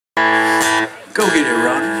Go get it,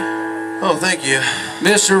 Ronnie. Oh, thank you.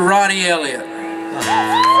 Mr. Ronnie Elliot.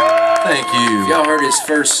 Thank you. Y'all heard his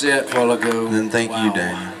first set a while ago. And then thank you,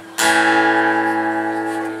 Daniel.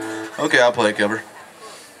 Okay, I'll play a cover.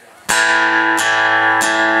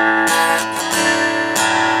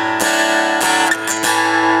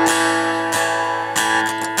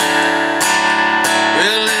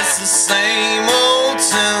 Well, it's the same old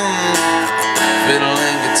tune, fiddle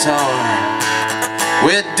and guitar.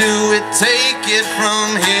 Where do we take it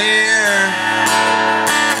from here?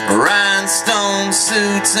 Rhinestone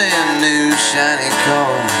suits and new shiny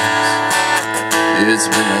cars. It's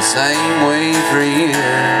been the same way for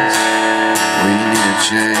years. We need a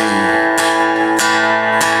change.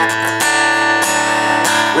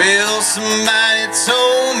 Well, somebody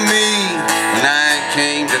told me when I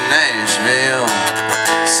came to Nashville,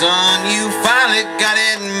 son, you finally got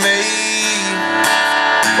it made.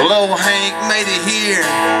 Well, old Hank made it here.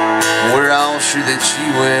 We're all sure that you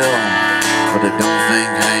will, but I don't think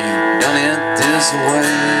Hank done it this way.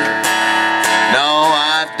 No,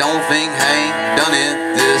 I don't think Hank done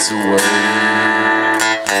it this way.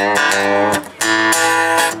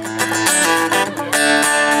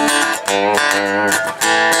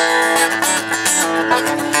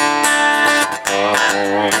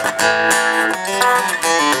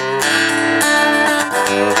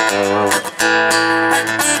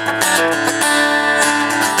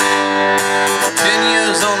 10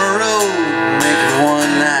 years on the road, making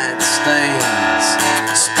one-night stands,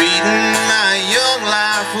 speeding my young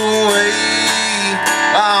life away.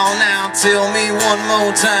 Oh, now tell me one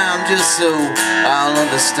more time, just so I'll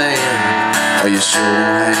understand. Are you sure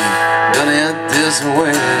Hank done it this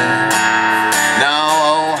way? No,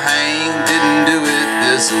 old Hank didn't do it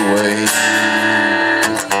this way.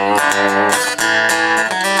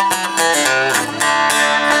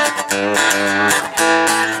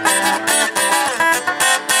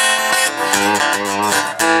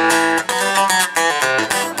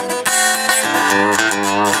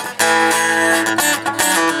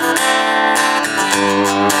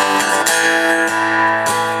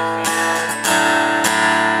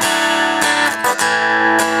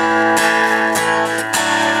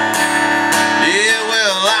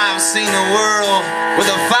 Seen the world with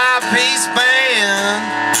a five-piece band,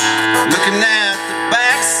 looking at the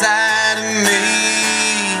backside of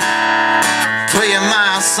me, playing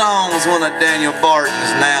my songs, one of Daniel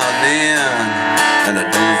Barton's now and then. And I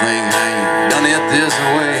don't think Hank done it this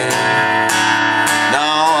way.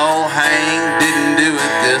 No, Hank didn't do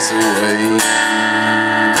it this way.